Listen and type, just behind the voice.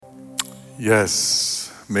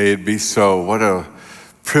Yes, may it be so. What a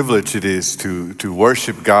privilege it is to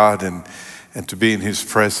worship God and to be in His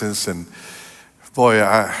presence. And boy,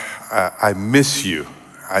 I miss you.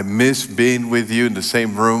 I miss being with you in the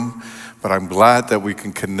same room, but I'm glad that we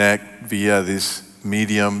can connect via this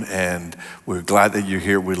medium, and we're glad that you're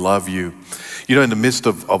here. We love you. You know, in the midst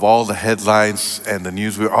of all the headlines and the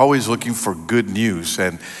news, we're always looking for good news.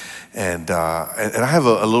 And I have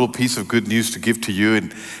a little piece of good news to give to you,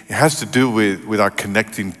 and it has to do with our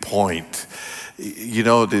connecting point. You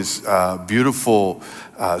know, this beautiful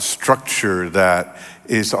structure that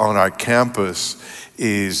is on our campus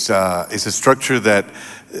is a structure that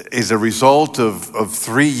is a result of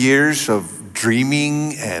 3 years of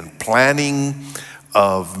dreaming and planning,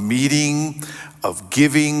 of meeting, of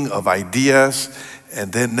giving, of ideas.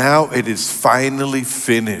 And then now it is finally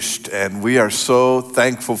finished, and we are so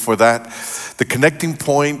thankful for that. The connecting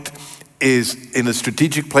point is in a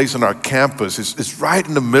strategic place on our campus. It's right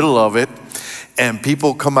in the middle of it, and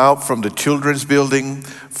people come out from the children's building,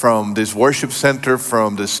 from this worship center,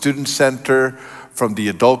 from the student center, from the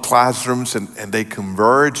adult classrooms, and they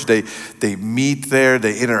converge, they meet there,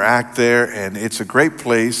 they interact there, and it's a great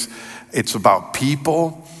place. It's about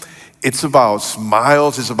people, it's about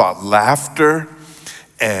smiles, it's about laughter.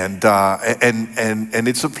 And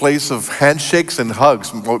it's a place of handshakes and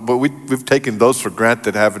hugs, but we've taken those for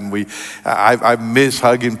granted, haven't we? I miss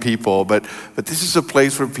hugging people, but this is a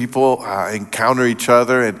place where people encounter each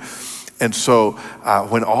other, and so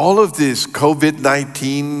when all of this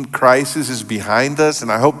COVID-19 crisis is behind us,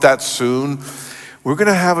 and I hope that soon, we're going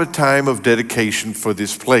to have a time of dedication for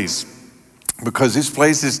this place. Because this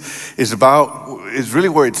place is really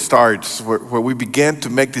where it starts, where we began to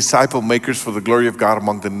make disciple makers for the glory of God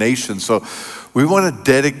among the nations. So we want to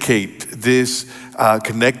dedicate this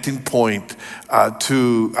connecting point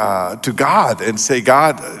to God and say,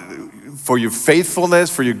 God, for your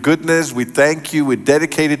faithfulness, for your goodness, we thank you, we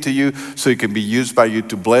dedicate it to you so it can be used by you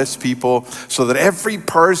to bless people, so that every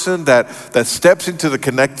person that steps into the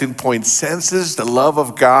connecting point senses the love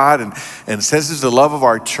of God and senses the love of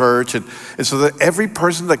our church, and so that every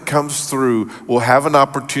person that comes through will have an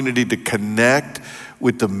opportunity to connect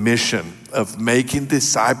with the mission of making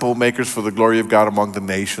disciple makers for the glory of God among the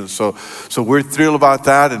nations. So we're thrilled about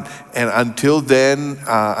that, and until then,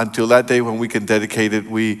 until that day when we can dedicate it,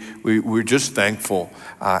 we're just thankful,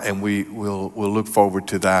 and we'll look forward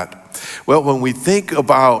to that. Well, when we think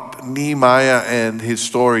about Nehemiah and his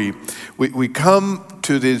story, we come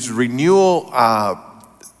to this renewal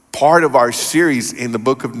part of our series in the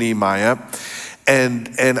book of Nehemiah,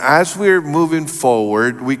 and as we're moving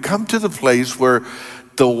forward, we come to the place where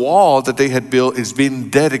the wall that they had built is being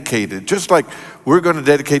dedicated. Just like we're going to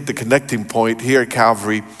dedicate the connecting point here at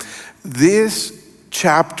Calvary, this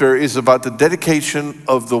chapter is about the dedication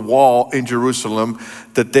of the wall in Jerusalem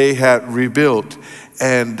that they had rebuilt.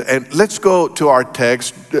 And let's go to our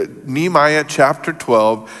text, Nehemiah chapter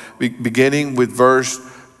 12, beginning with verse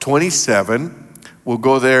 27. We'll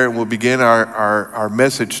go there and we'll begin our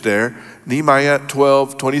message there. Nehemiah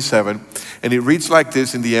 12:27. And it reads like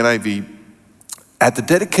this in the NIV. At the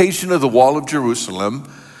dedication of the wall of Jerusalem,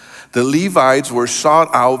 the Levites were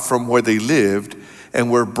sought out from where they lived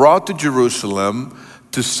and were brought to Jerusalem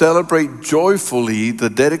to celebrate joyfully the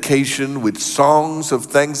dedication with songs of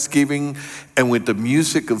thanksgiving and with the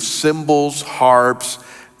music of cymbals, harps,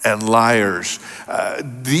 and lyres.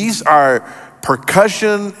 These are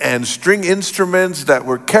percussion and string instruments that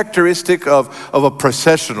were characteristic of a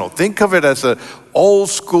processional. Think of it as an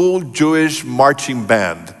old school Jewish marching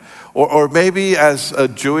band. Or maybe as a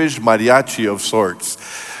Jewish mariachi of sorts.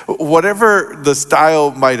 Whatever the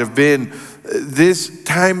style might have been, this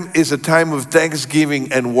time is a time of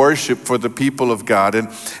thanksgiving and worship for the people of God.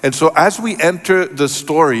 And so as we enter the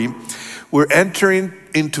story, we're entering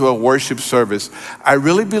into a worship service. I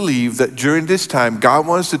really believe that during this time, God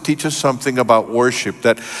wants to teach us something about worship,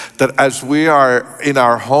 that as we are in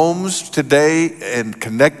our homes today and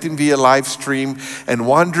connecting via live stream and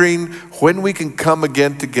wondering when we can come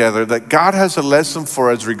again together, that God has a lesson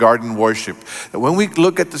for us regarding worship. That when we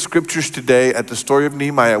look at the scriptures today, at the story of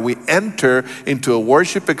Nehemiah, we enter into a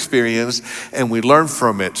worship experience and we learn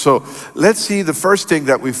from it. So let's see, the first thing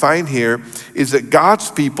that we find here is that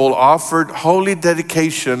God's people offered holy dedication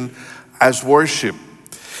as worship.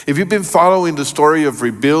 If you've been following the story of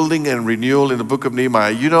rebuilding and renewal in the book of Nehemiah,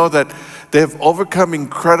 you know that they have overcome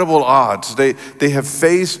incredible odds. They have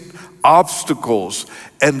faced obstacles,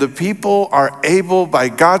 and the people are able, by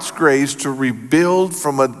God's grace, to rebuild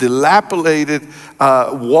from a dilapidated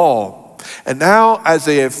wall. And now, as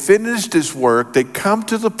they have finished this work, they come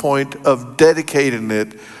to the point of dedicating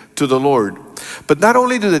it to the Lord. But not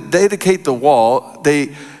only do they dedicate the wall,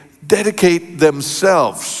 they dedicate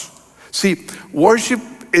themselves. See, worship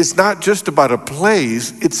is not just about a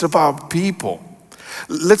place, it's about people.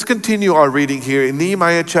 Let's continue our reading here in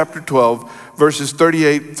Nehemiah chapter 12, verses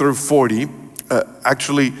 38 through 40,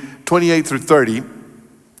 actually 28 through 30.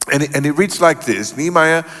 And it reads like this,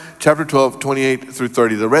 Nehemiah chapter 12, 28 through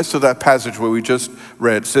 30. The rest of that passage where we just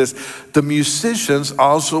read says, the musicians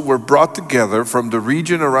also were brought together from the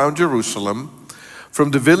region around Jerusalem,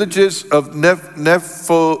 from the villages of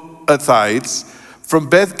Nephoathites, from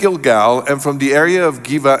Beth Gilgal, and from the area of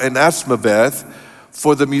Giva and Asmaveth,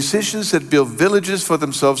 for the musicians had built villages for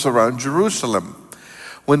themselves around Jerusalem.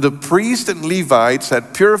 When the priests and Levites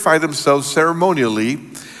had purified themselves ceremonially,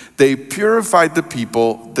 they purified the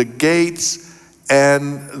people, the gates,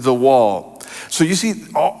 and the wall. So you see,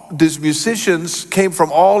 these musicians came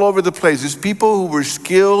from all over the place. These people who were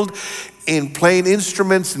skilled in playing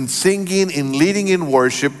instruments and singing, in leading in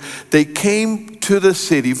worship, they came to the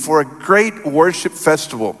city for a great worship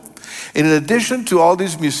festival. And in addition to all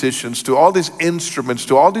these musicians, to all these instruments,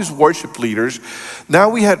 to all these worship leaders, now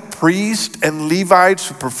we had priests and Levites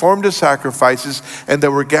who performed the sacrifices and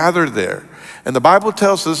that were gathered there. And the Bible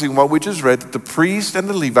tells us in what we just read that the priests and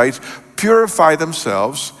the Levites purified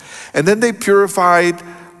themselves, and then they purified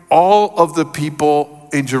all of the people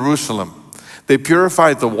in Jerusalem. They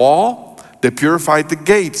purified the wall, they purified the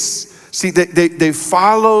gates. See, they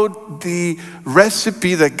followed the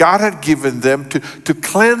recipe that God had given them to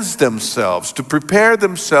cleanse themselves, to prepare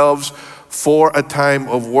themselves for a time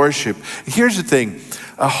of worship. Here's the thing,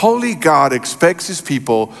 a holy God expects his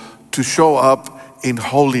people to show up in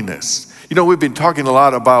holiness. You know, we've been talking a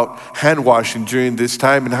lot about hand washing during this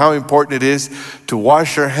time and how important it is to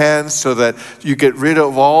wash your hands so that you get rid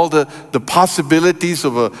of all the possibilities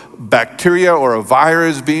of a bacteria or a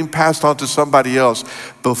virus being passed on to somebody else.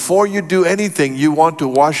 Before you do anything, you want to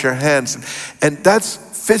wash your hands. And that's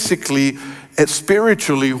physically and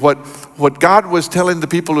spiritually what God was telling the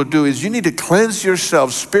people to do is you need to cleanse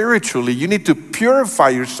yourselves spiritually. You need to purify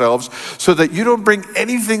yourselves so that you don't bring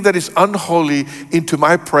anything that is unholy into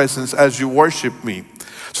my presence as you worship me.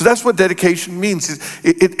 So that's what dedication means.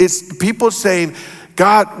 It's people saying,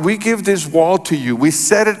 God, we give this wall to you. We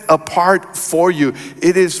set it apart for you.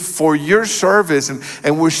 It is for your service,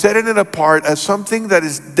 and we're setting it apart as something that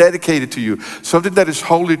is dedicated to you, something that is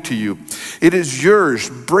holy to you. It is yours.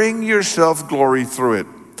 Bring yourself glory through it.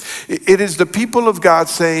 It is the people of God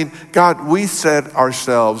saying, God, we set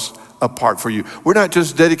ourselves apart for you. We're not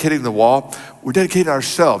just dedicating the wall, we're dedicating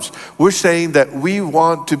ourselves. We're saying that we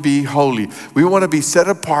want to be holy. We want to be set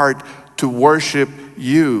apart to worship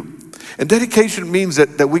you. And dedication means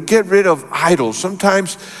that we get rid of idols.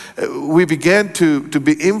 Sometimes we begin to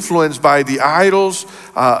be influenced by the idols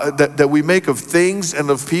that we make of things and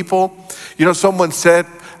of people. You know, someone said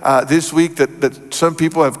this week that some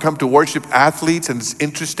people have come to worship athletes, and it's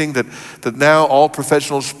interesting that now all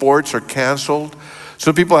professional sports are canceled.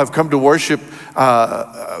 Some people have come to worship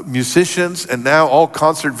musicians, and now all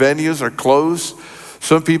concert venues are closed.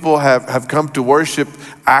 Some people have come to worship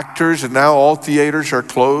actors, and now all theaters are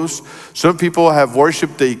closed. Some people have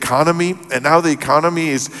worshiped the economy, and now the economy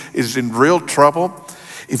is in real trouble.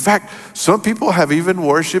 In fact, some people have even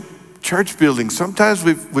worshiped church buildings. Sometimes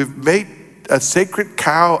we've made a sacred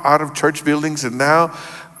cow out of church buildings, and now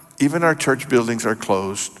even our church buildings are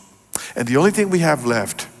closed. And the only thing we have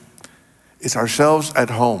left is ourselves at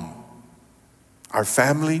home, our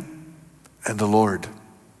family, and the Lord.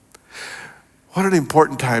 What an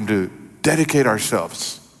important time to dedicate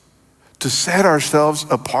ourselves, to set ourselves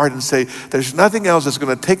apart and say, there's nothing else that's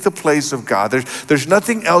going to take the place of God. There's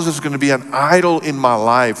nothing else that's going to be an idol in my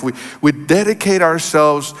life. We dedicate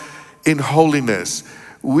ourselves in holiness.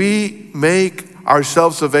 We make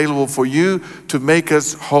ourselves available for you to make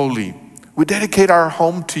us holy. We dedicate our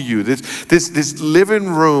home to you. This living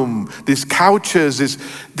room, these couches,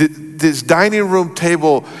 this dining room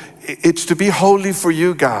table, it's to be holy for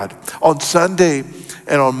you, God. On Sunday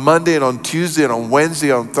and on Monday and on Tuesday and on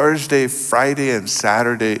Wednesday, on Thursday, Friday and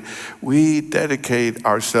Saturday, we dedicate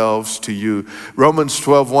ourselves to you. Romans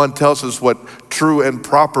 12:1 tells us what true and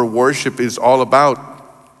proper worship is all about.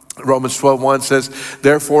 Romans 12:1 says,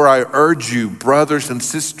 therefore I urge you, brothers and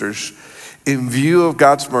sisters, in view of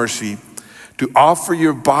God's mercy, to offer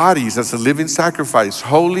your bodies as a living sacrifice,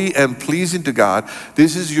 holy and pleasing to God.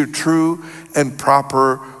 This is your true and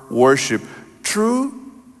proper worship.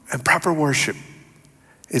 True and proper worship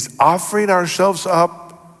is offering ourselves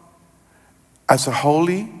up as a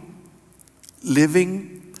holy,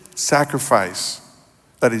 living sacrifice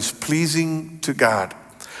that is pleasing to God.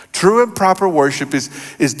 True and proper worship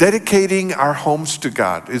is dedicating our homes to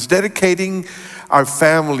God. It's dedicating our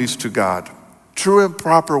families to God. True and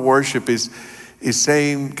proper worship is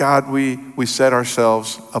saying, God, we set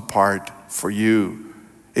ourselves apart for you.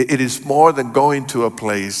 It is more than going to a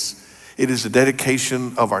place. It is a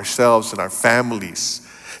dedication of ourselves and our families.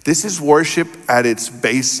 This is worship at its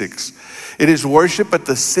basics. It is worship at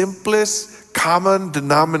the simplest common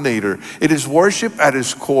denominator. It is worship at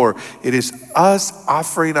its core. It is us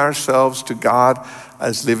offering ourselves to God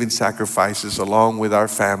as living sacrifices along with our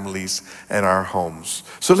families and our homes.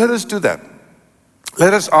 So let us do that.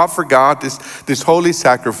 Let us offer God this holy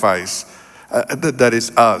sacrifice that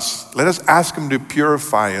is us. Let us ask Him to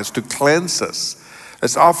purify us, to cleanse us.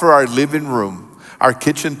 Let's offer our living room, our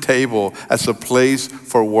kitchen table as a place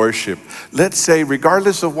for worship. Let's say,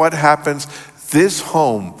 regardless of what happens, this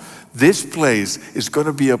home, this place is going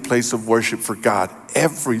to be a place of worship for God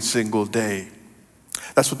every single day.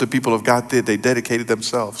 That's what the people of God did. They dedicated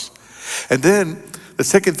themselves. And then the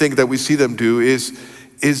second thing that we see them do is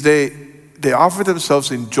they offer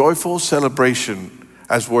themselves in joyful celebration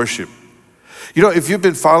as worship. You know, if you've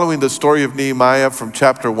been following the story of Nehemiah from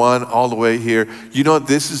chapter 1 all the way here, you know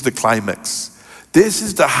this is the climax. This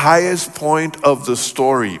is the highest point of the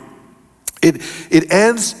story. It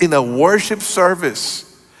ends in a worship service.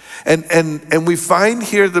 And we find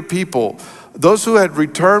here the people, those who had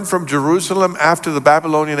returned from Jerusalem after the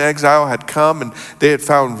Babylonian exile had come, and they had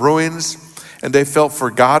found ruins, and they felt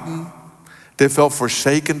forgotten. They felt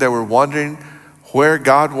forsaken. They were wondering where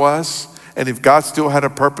God was and if God still had a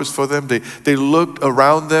purpose for them. They looked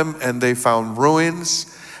around them and they found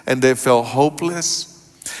ruins and they felt hopeless.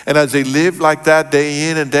 And as they lived like that day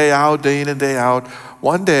in and day out,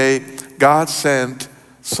 one day God sent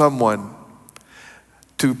someone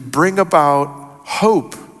to bring about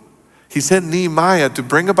hope. He sent Nehemiah to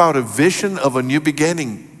bring about a vision of a new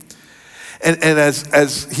beginning. And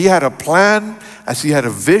as he had a plan, as he had a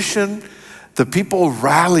vision, the people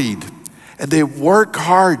rallied and they worked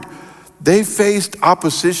hard. They faced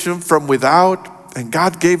opposition from without, and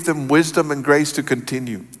God gave them wisdom and grace to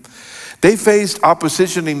continue. They faced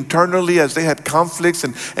opposition internally as they had conflicts,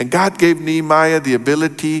 and God gave Nehemiah the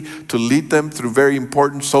ability to lead them through very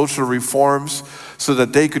important social reforms so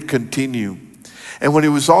that they could continue. And when it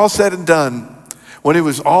was all said and done, when it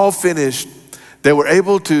was all finished, they were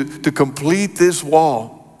able to complete this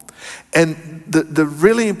wall. And the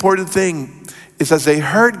really important thing is, as they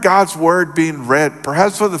heard God's word being read,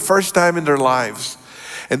 perhaps for the first time in their lives,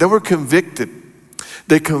 and they were convicted,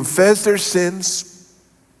 they confessed their sins,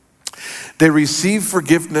 they received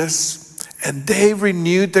forgiveness, and they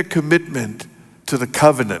renewed their commitment to the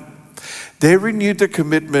covenant. They renewed their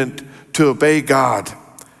commitment to obey God.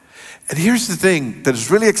 And here's the thing that is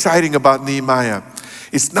really exciting about Nehemiah.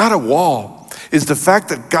 It's not a wall. It's the fact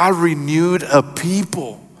that God renewed a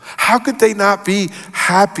people. How could they not be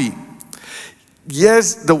happy?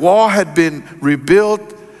 Yes, the wall had been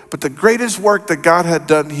rebuilt, but the greatest work that God had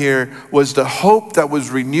done here was the hope that was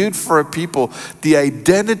renewed for a people, the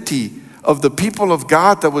identity of the people of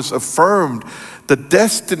God that was affirmed, the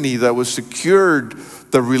destiny that was secured,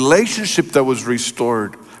 the relationship that was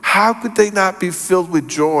restored. How could they not be filled with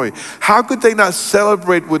joy? How could they not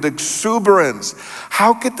celebrate with exuberance?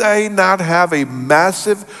 How could they not have a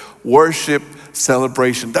massive worship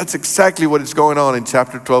celebration? That's exactly what is going on in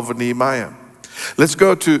chapter 12 of Nehemiah. Let's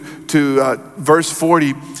go to verse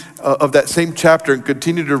 40 of that same chapter and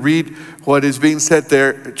continue to read what is being said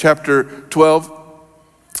there. Chapter 12,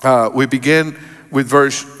 we begin with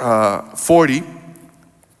verse 40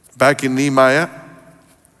 back in Nehemiah.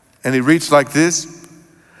 And it reads like this: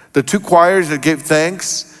 the two choirs that gave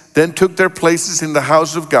thanks then took their places in the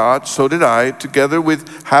house of God. So did I, together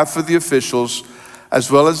with half of the officials, as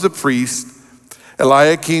well as the priests,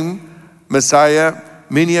 Eliakim, Messiah,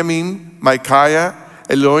 Miniamin, Micaiah,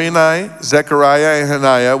 Elioenai, Zechariah, and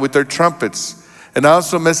Hananiah with their trumpets. And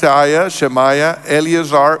also Messiah, Shemaiah,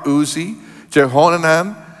 Eleazar, Uzi,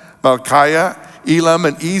 Jehohanan, Malchiah, Elam,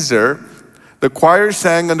 and Ezer. The choir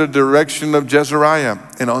sang under the direction of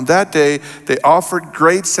Jezariah. And on that day, they offered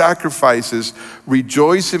great sacrifices,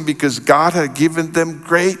 rejoicing because God had given them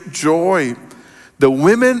great joy. The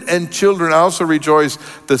women and children also rejoiced.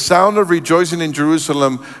 The sound of rejoicing in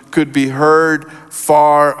Jerusalem could be heard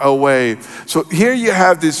far away. So here you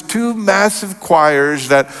have these two massive choirs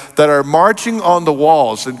that are marching on the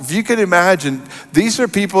walls. And if you can imagine, these are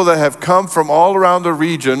people that have come from all around the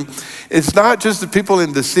region. It's not just the people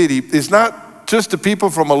in the city. It's not just the people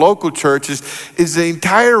from a local church, is the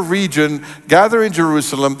entire region gather in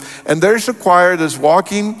Jerusalem, and there's a choir that's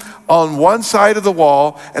walking on one side of the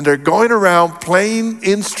wall, and they're going around playing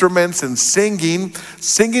instruments and singing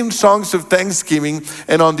songs of thanksgiving,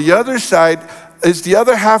 and on the other side is the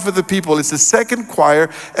other half of the people. It's the second choir,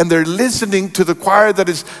 and they're listening to the choir that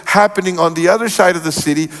is happening on the other side of the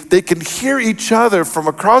city. They can hear each other from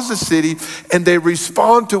across the city, and they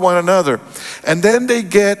respond to one another. And then they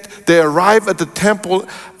arrive at the temple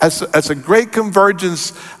as a great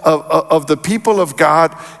convergence of the people of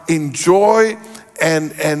God in joy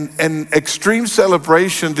and extreme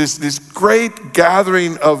celebration, this great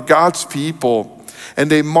gathering of God's people. And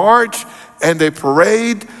they march and they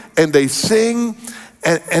parade and they sing,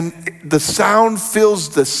 and the sound fills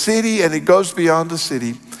the city and it goes beyond the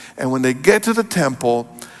city. And when they get to the temple,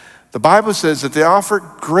 the Bible says that they offer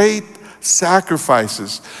great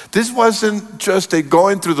sacrifices. This wasn't just a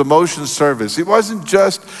going through the motion service. It wasn't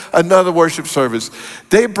just another worship service.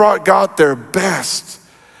 They brought God their best.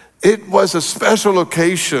 It was a special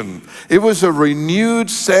occasion. It was a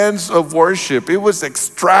renewed sense of worship. It was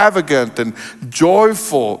extravagant and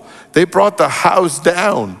joyful. They brought the house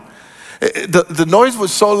down. The noise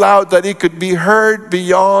was so loud that it could be heard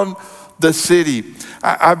beyond the city.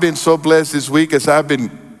 I've been so blessed this week as I've been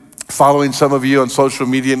following some of you on social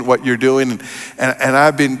media and what you're doing. And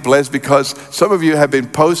I've been blessed because some of you have been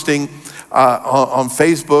posting on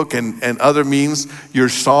Facebook and other means your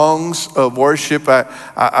songs of worship.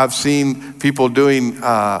 I've seen people doing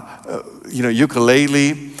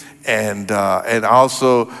ukulele and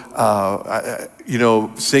also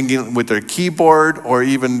singing with their keyboard, or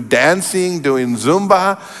even dancing, doing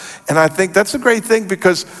Zumba. And I think that's a great thing,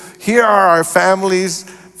 because here are our families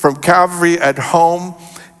from Calvary at home,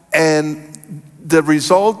 and the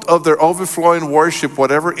result of their overflowing worship,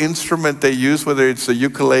 whatever instrument they use, whether it's a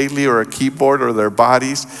ukulele or a keyboard or their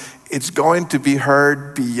bodies, it's going to be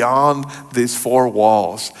heard beyond these four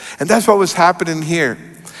walls. And that's what was happening here.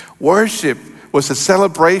 Worship was a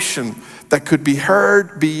celebration that could be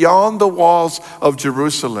heard beyond the walls of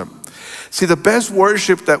Jerusalem. See, the best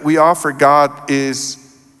worship that we offer God is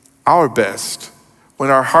our best. When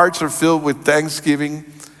our hearts are filled with thanksgiving,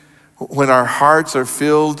 when our hearts are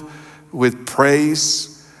filled with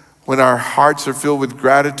praise, when our hearts are filled with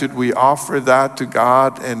gratitude, we offer that to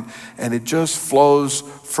God, and it just flows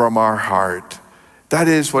from our heart. That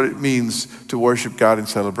is what it means to worship God in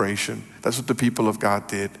celebration. That's what the people of God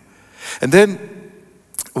did. And then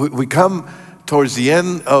we come towards the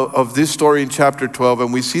end of this story in chapter 12,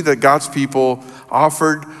 and we see that God's people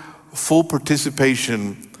offered full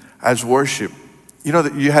participation as worship. You know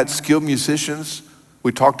that you had skilled musicians.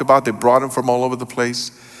 We talked about, they brought them from all over the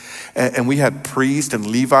place. And we had priests and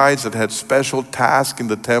Levites that had special tasks in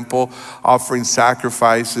the temple, offering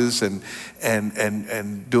sacrifices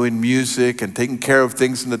and doing music and taking care of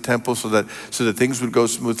things in the temple so that things would go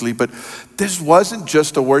smoothly. But this wasn't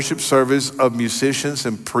just a worship service of musicians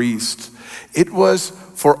and priests. It was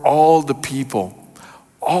for all the people.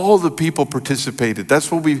 All the people participated. That's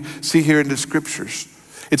what we see here in the scriptures.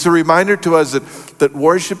 It's a reminder to us that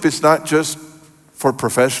worship is not just for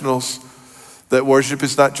professionals, that worship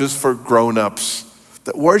is not just for grown-ups,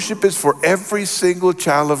 that worship is for every single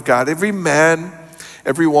child of God. Every man,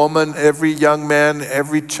 every woman, every young man,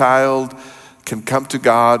 every child can come to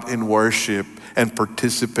God in worship and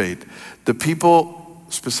participate. The people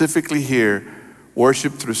specifically here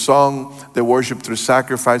worship through song, they worship through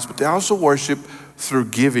sacrifice, but they also worship through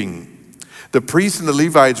giving. The priests and the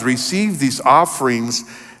Levites received these offerings,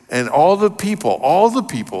 and all the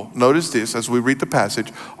people, notice this as we read the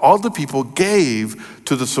passage, all the people gave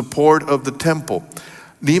to the support of the temple.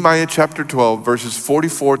 Nehemiah chapter 12, verses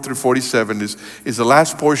 44 through 47 is the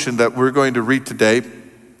last portion that we're going to read today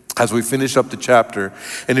as we finish up the chapter.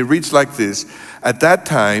 And it reads like this: At that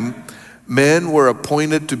time, men were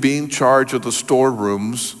appointed to be in charge of the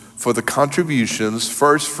storerooms for the contributions,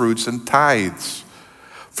 first fruits, and tithes.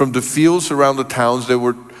 From the fields around the towns, they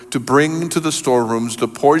were to bring into the storerooms the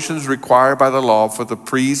portions required by the law for the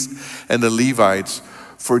priests and the Levites.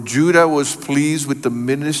 For Judah was pleased with the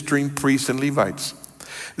ministering priests and Levites.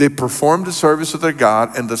 They performed the service of their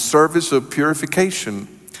God and the service of purification,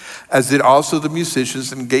 as did also the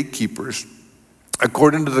musicians and gatekeepers,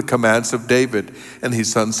 according to the commands of David and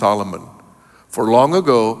his son Solomon. For long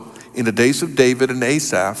ago, in the days of David and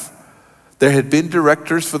Asaph, there had been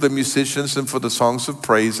directors for the musicians and for the songs of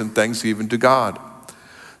praise and thanksgiving to God.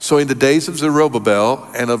 So in the days of Zerubbabel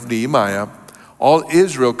and of Nehemiah, all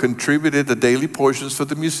Israel contributed the daily portions for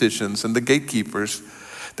the musicians and the gatekeepers.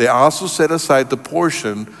 They also set aside the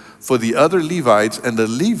portion for the other Levites, and the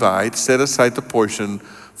Levites set aside the portion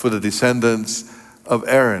for the descendants of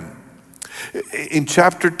Aaron. In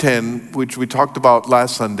chapter 10, which we talked about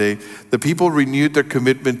last Sunday, the people renewed their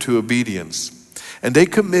commitment to obedience. And they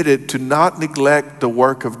committed to not neglect the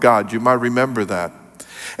work of God. You might remember that.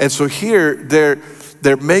 And so here,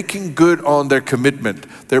 they're making good on their commitment.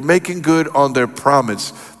 They're making good on their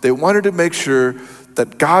promise. They wanted to make sure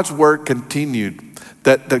that God's work continued,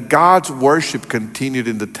 that God's worship continued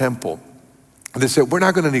in the temple. And they said, we're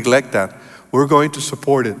not going to neglect that. We're going to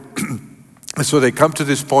support it. And so they come to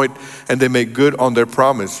this point and they make good on their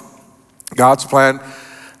promise. God's plan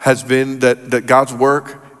has been that God's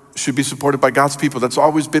work should be supported by God's people. That's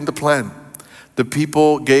always been the plan. The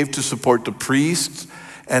people gave to support the priests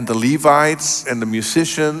and the Levites and the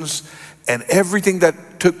musicians and everything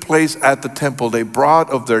that took place at the temple. They brought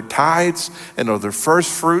of their tithes and of their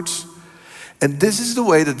first fruits. And this is the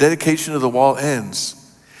way the dedication of the wall ends.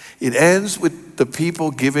 It ends with the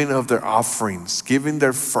people giving of their offerings, giving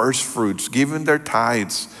their first fruits, giving their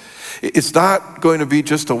tithes. It's not going to be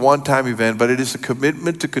just a one-time event, but it is a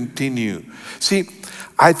commitment to continue. See,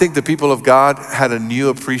 I think the people of God had a new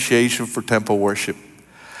appreciation for temple worship.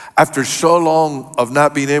 After so long of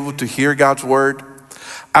not being able to hear God's word,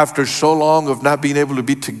 after so long of not being able to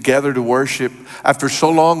be together to worship, after so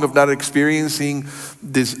long of not experiencing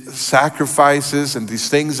these sacrifices and these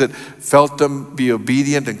things that felt them be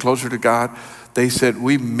obedient and closer to God, they said,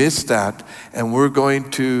 we missed that and we're going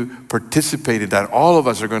to participate in that. All of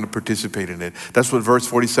us are going to participate in it. That's what verse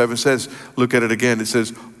 47 says. Look at it again. It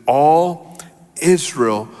says, all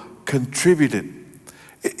Israel contributed.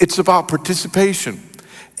 It's about participation.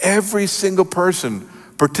 Every single person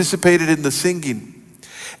participated in the singing.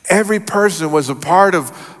 Every person was a part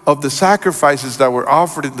of the sacrifices that were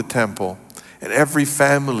offered in the temple. And every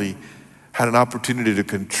family had an opportunity to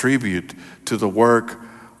contribute to the work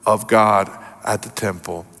of God at the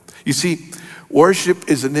temple. You see, worship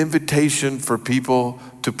is an invitation for people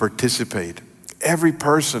to participate. Every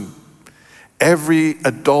person, every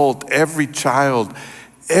adult, every child,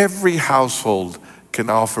 every household can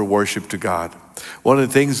offer worship to God. One of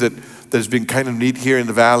the things that's been kind of neat here in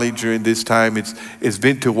the valley during this time, it's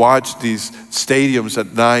been to watch these stadiums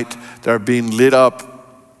at night that are being lit up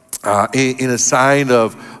in a sign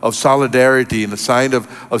of solidarity, in a sign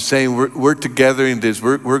of saying we're together in this.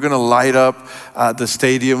 We're going to light up the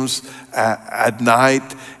stadiums at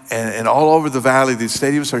night. And all over the valley, these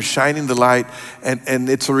stadiums are shining the light. And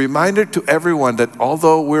it's a reminder to everyone that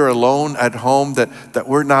although we're alone at home, that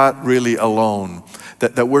we're not really alone.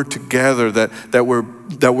 That we're together,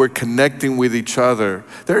 that we're connecting with each other.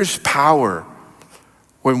 There's power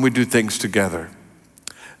when we do things together.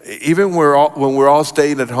 Even when we're all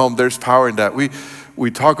staying at home, there's power in that. We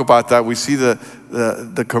talk about that. We see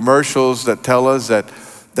the commercials that tell us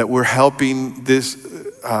that we're helping this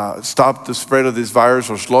stop the spread of this virus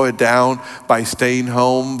or slow it down by staying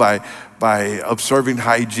home, by observing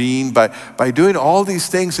hygiene, by doing all these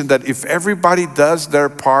things, and that if everybody does their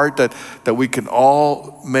part, that we can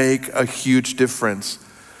all make a huge difference.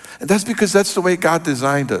 And that's because that's the way God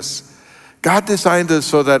designed us. God designed us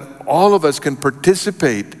so that all of us can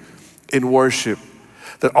participate in worship,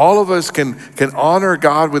 that all of us can honor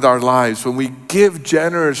God with our lives when we give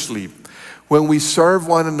generously, when we serve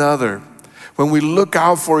one another, when we look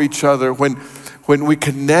out for each other, when we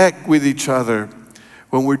connect with each other.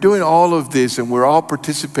 When we're doing all of this and we're all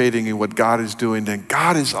participating in what God is doing, then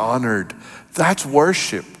God is honored. That's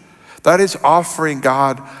worship. That is offering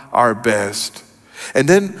God our best. And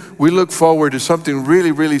then we look forward to something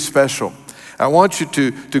really, really special. I want you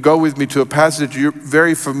to go with me to a passage you're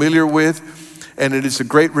very familiar with, and it is a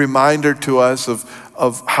great reminder to us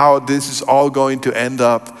of how this is all going to end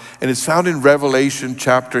up. And it's found in Revelation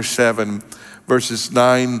chapter 7, verses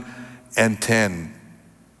 9 and 10.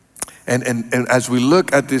 And as we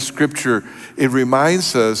look at this scripture, it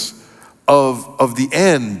reminds us of the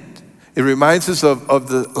end. It reminds us of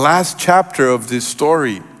the last chapter of this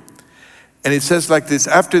story. And it says like this,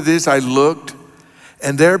 after this I looked,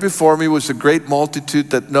 and there before me was a great multitude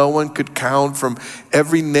that no one could count, from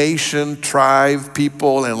every nation, tribe,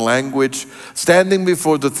 people, and language, standing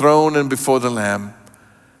before the throne and before the Lamb.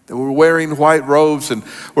 They were wearing white robes and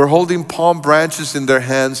were holding palm branches in their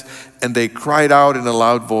hands, and they cried out in a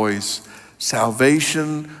loud voice,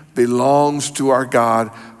 salvation belongs to our God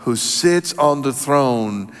who sits on the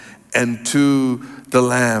throne and to the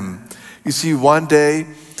Lamb. You see, one day,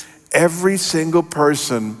 every single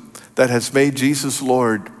person that has made Jesus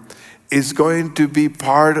Lord is going to be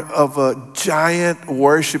part of a giant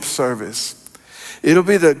worship service. It'll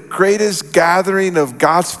be the greatest gathering of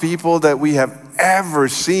God's people that we have ever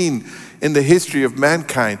seen in the history of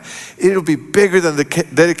mankind. It'll be bigger than the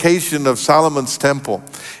dedication of Solomon's temple.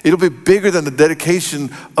 It'll be bigger than the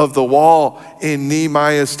dedication of the wall in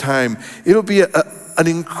Nehemiah's time. It'll be an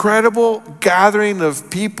incredible gathering of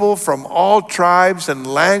people from all tribes and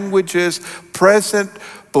languages present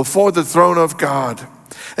before the throne of God.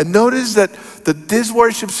 And notice that this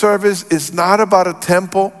worship service is not about a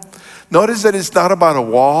temple. Notice that it's not about a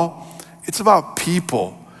wall. It's about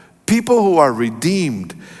people who are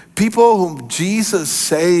redeemed, people whom Jesus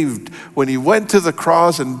saved when he went to the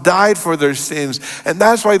cross and died for their sins. And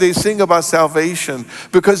that's why they sing about salvation,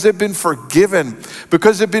 because they've been forgiven,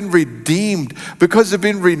 because they've been redeemed, because they've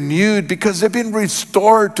been renewed, because they've been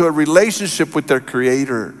restored to a relationship with their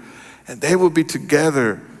Creator. And they will be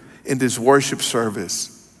together in this worship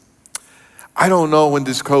service. I don't know when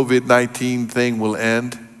this COVID-19 thing will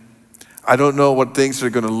end. I don't know what things are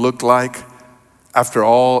going to look like after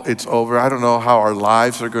all it's over. I don't know how our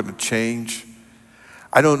lives are going to change.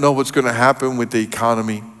 I don't know what's going to happen with the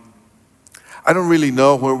economy. I don't really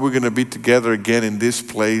know where we're going to be together again in this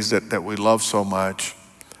place that we love so much.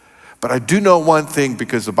 But I do know one thing,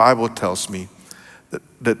 because the Bible tells me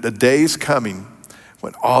that the day is coming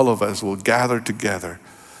when all of us will gather together,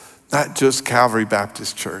 not just Calvary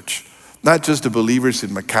Baptist Church, not just the believers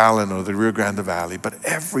in McAllen or the Rio Grande Valley, but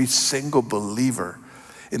every single believer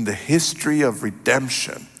in the history of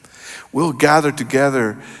redemption will gather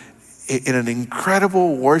together in an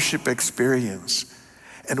incredible worship experience,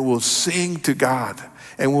 and we'll sing to God,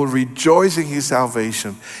 and we'll rejoice in his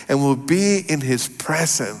salvation, and we'll be in his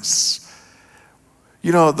presence.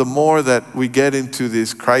 You know, the more that we get into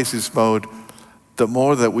this crisis mode, the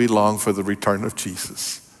more that we long for the return of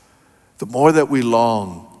Jesus. The more that we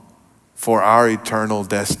long for our eternal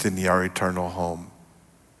destiny, our eternal home.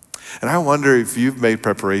 And I wonder if you've made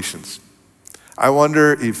preparations. I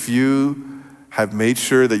wonder if you have made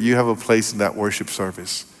sure that you have a place in that worship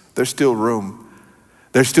service. There's still room.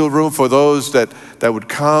 There's still room for those that would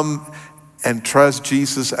come and trust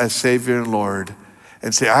Jesus as Savior and Lord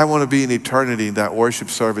and say, I want to be in eternity in that worship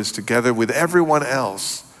service together with everyone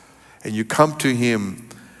else. And you come to him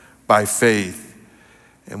by faith.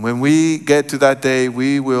 And when we get to that day,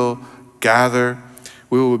 we will gather,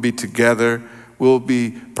 we will be together, we'll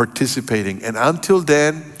be participating. And until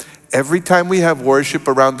then, every time we have worship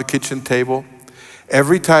around the kitchen table,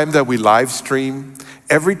 every time that we live stream,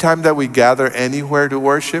 every time that we gather anywhere to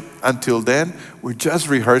worship, until then, we're just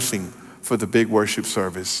rehearsing for the big worship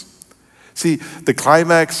service. See, the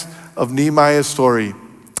climax of Nehemiah's story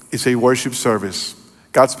is a worship service.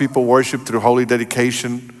 God's people worship through holy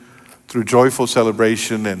dedication, through joyful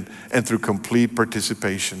celebration, and through complete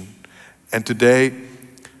participation. And today,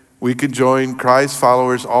 we can join Christ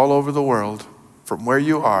followers all over the world. From where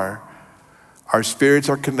you are, our spirits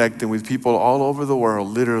are connecting with people all over the world,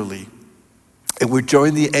 literally. And we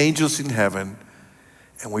join the angels in heaven,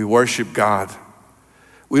 and we worship God.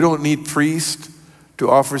 We don't need priests to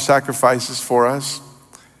offer sacrifices for us.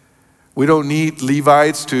 We don't need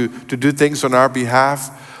Levites to do things on our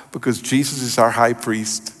behalf, because Jesus is our high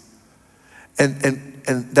priest. And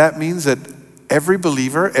that means that every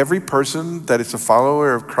believer, every person that is a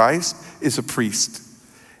follower of Christ is a priest.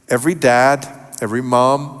 Every dad, every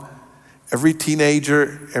mom, every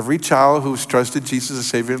teenager, every child who's trusted Jesus as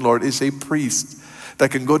Savior and Lord is a priest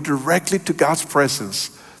that can go directly to God's presence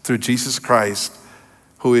through Jesus Christ,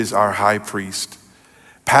 who is our high priest.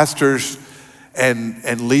 Pastors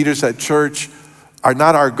and leaders at church are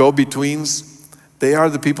not our go-betweens. They are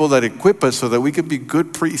the people that equip us so that we can be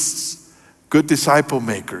good priests, good disciple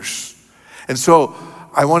makers. And so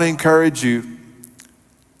I want to encourage you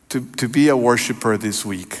to be a worshiper this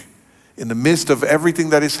week. In the midst of everything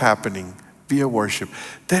that is happening, be a worshiper.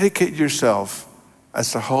 Dedicate yourself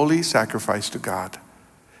as a holy sacrifice to God.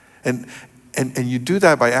 And you do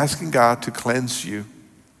that by asking God to cleanse you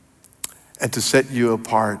and to set you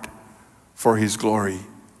apart for his glory.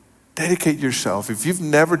 Dedicate yourself. If you've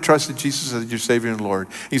never trusted Jesus as your Savior and Lord,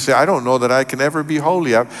 you say, I don't know that I can ever be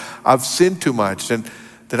holy. I've sinned too much. And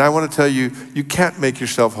then I want to tell you, you can't make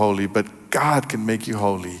yourself holy, but God can make you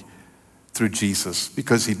holy through Jesus,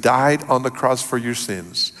 because he died on the cross for your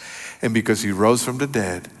sins. And because he rose from the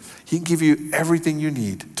dead, he can give you everything you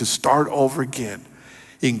need to start over again.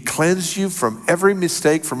 He can cleanse you from every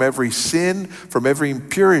mistake, from every sin, from every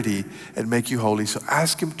impurity, and make you holy. So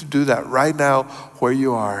ask him to do that right now where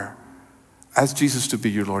you are. Ask Jesus to be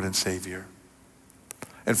your Lord and Savior.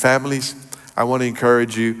 And families, I want to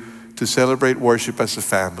encourage you to celebrate worship as a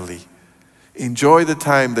family. Enjoy the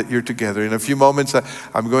time that you're together. In a few moments,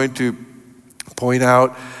 I'm going to point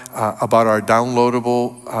out about our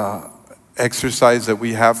downloadable exercise that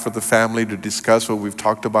we have for the family to discuss what we've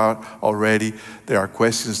talked about already. There are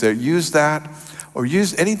questions there. Use that, or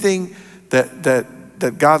use anything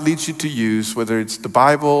that God leads you to use, whether it's the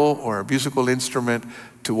Bible or a musical instrument,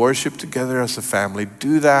 to worship together as a family.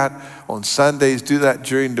 Do that on Sundays. Do that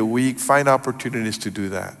during the week. Find opportunities to do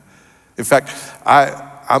that. In fact,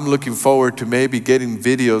 I'm looking forward to maybe getting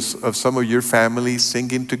videos of some of your families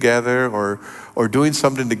singing together or doing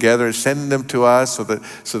something together, sending them to us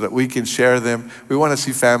so that we can share them. We want to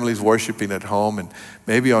see families worshiping at home, and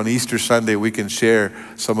maybe on Easter Sunday we can share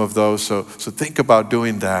some of those. So think about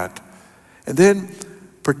doing that. And then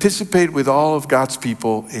participate with all of God's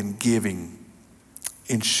people in giving,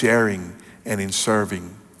 in sharing, and in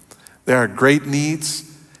serving. There are great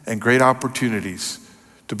needs and great opportunities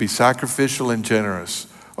to be sacrificial and generous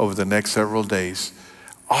over the next several days.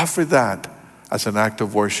 Offer that as an act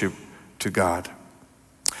of worship to God.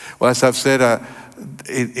 Well, as I've said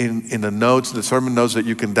in the notes, the sermon notes that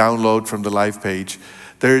you can download from the live page,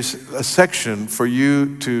 there's a section for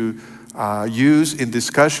you to use in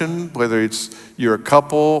discussion, whether you're a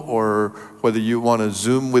couple or whether you want to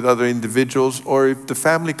Zoom with other individuals, or if the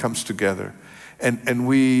family comes together. And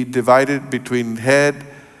we divide it between head,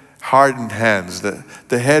 heart, and hands.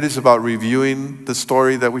 The head is about reviewing the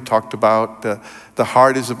story that we talked about. The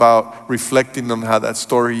heart is about reflecting on how that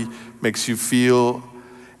story makes you feel.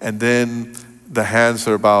 And then the hands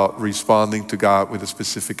are about responding to God with a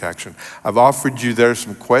specific action. I've offered you there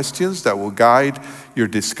some questions that will guide your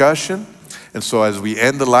discussion. And so as we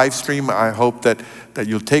end the live stream, I hope that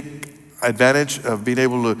you'll take advantage of being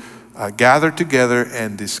able to gather together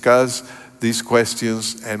and discuss these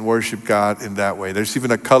questions and worship God in that way. There's even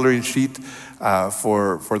a coloring sheet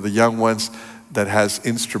for the young ones that has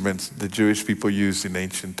instruments the Jewish people used in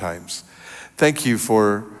ancient times. Thank you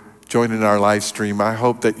for joining our live stream. I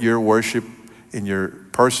hope that your worship in your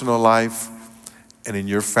personal life and in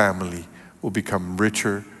your family will become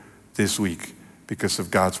richer this week because of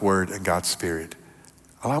God's word and God's Spirit.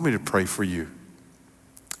 Allow me to pray for you.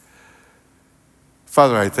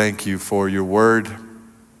 Father, I thank you for your word.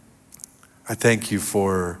 I thank you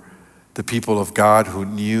for the people of God who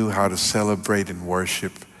knew how to celebrate and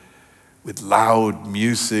worship with loud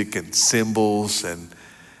music and cymbals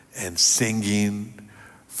and singing,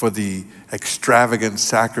 for the extravagant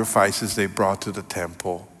sacrifices they brought to the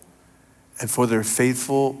temple, and for their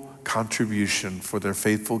faithful contribution, for their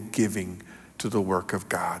faithful giving to the work of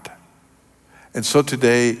God. And so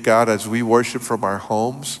today, God, as we worship from our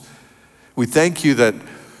homes, we thank you that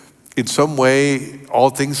in some way, all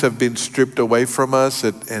things have been stripped away from us,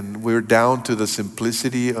 and we're down to the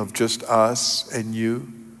simplicity of just us and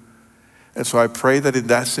you. And so I pray that in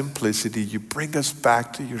that simplicity, you bring us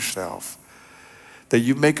back to yourself, that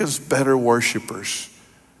you make us better worshipers.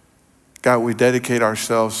 God, we dedicate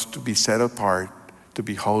ourselves to be set apart, to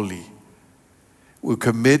be holy. We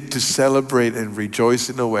commit to celebrate and rejoice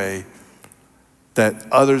in a way that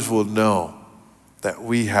others will know that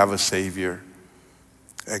we have a Savior.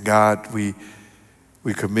 And God, we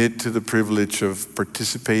commit to the privilege of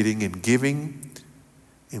participating in giving,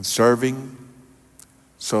 in serving,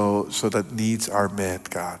 so that needs are met,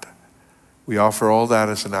 God. We offer all that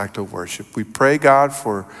as an act of worship. We pray, God,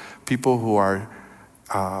 for people who are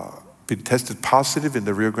been tested positive in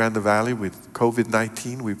the Rio Grande Valley with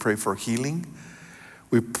COVID-19. We pray for healing.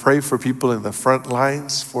 We pray for people in the front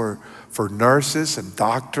lines, for nurses and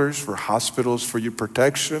doctors, for hospitals, for your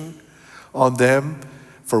protection on them,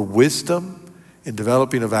 for wisdom in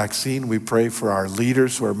developing a vaccine. We pray for our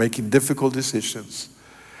leaders who are making difficult decisions.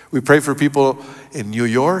 We pray for people in New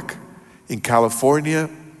York, in California,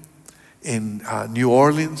 in New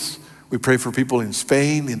Orleans. We pray for people in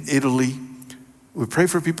Spain, in Italy. We pray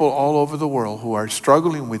for people all over the world who are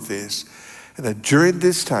struggling with this, and that during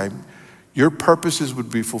this time, your purposes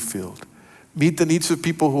would be fulfilled. Meet the needs of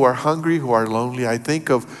people who are hungry, who are lonely. I think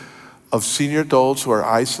of senior adults who are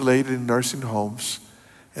isolated in nursing homes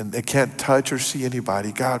and they can't touch or see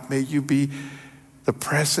anybody. God, may you be the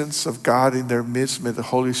presence of God in their midst. May the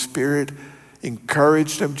Holy Spirit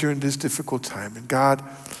encourage them during this difficult time. And God,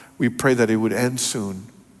 we pray that it would end soon.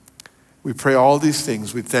 We pray all these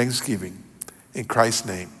things with thanksgiving in Christ's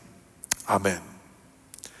name. Amen.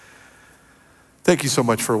 Thank you so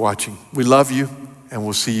much for watching. We love you, and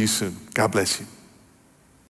we'll see you soon. God bless you.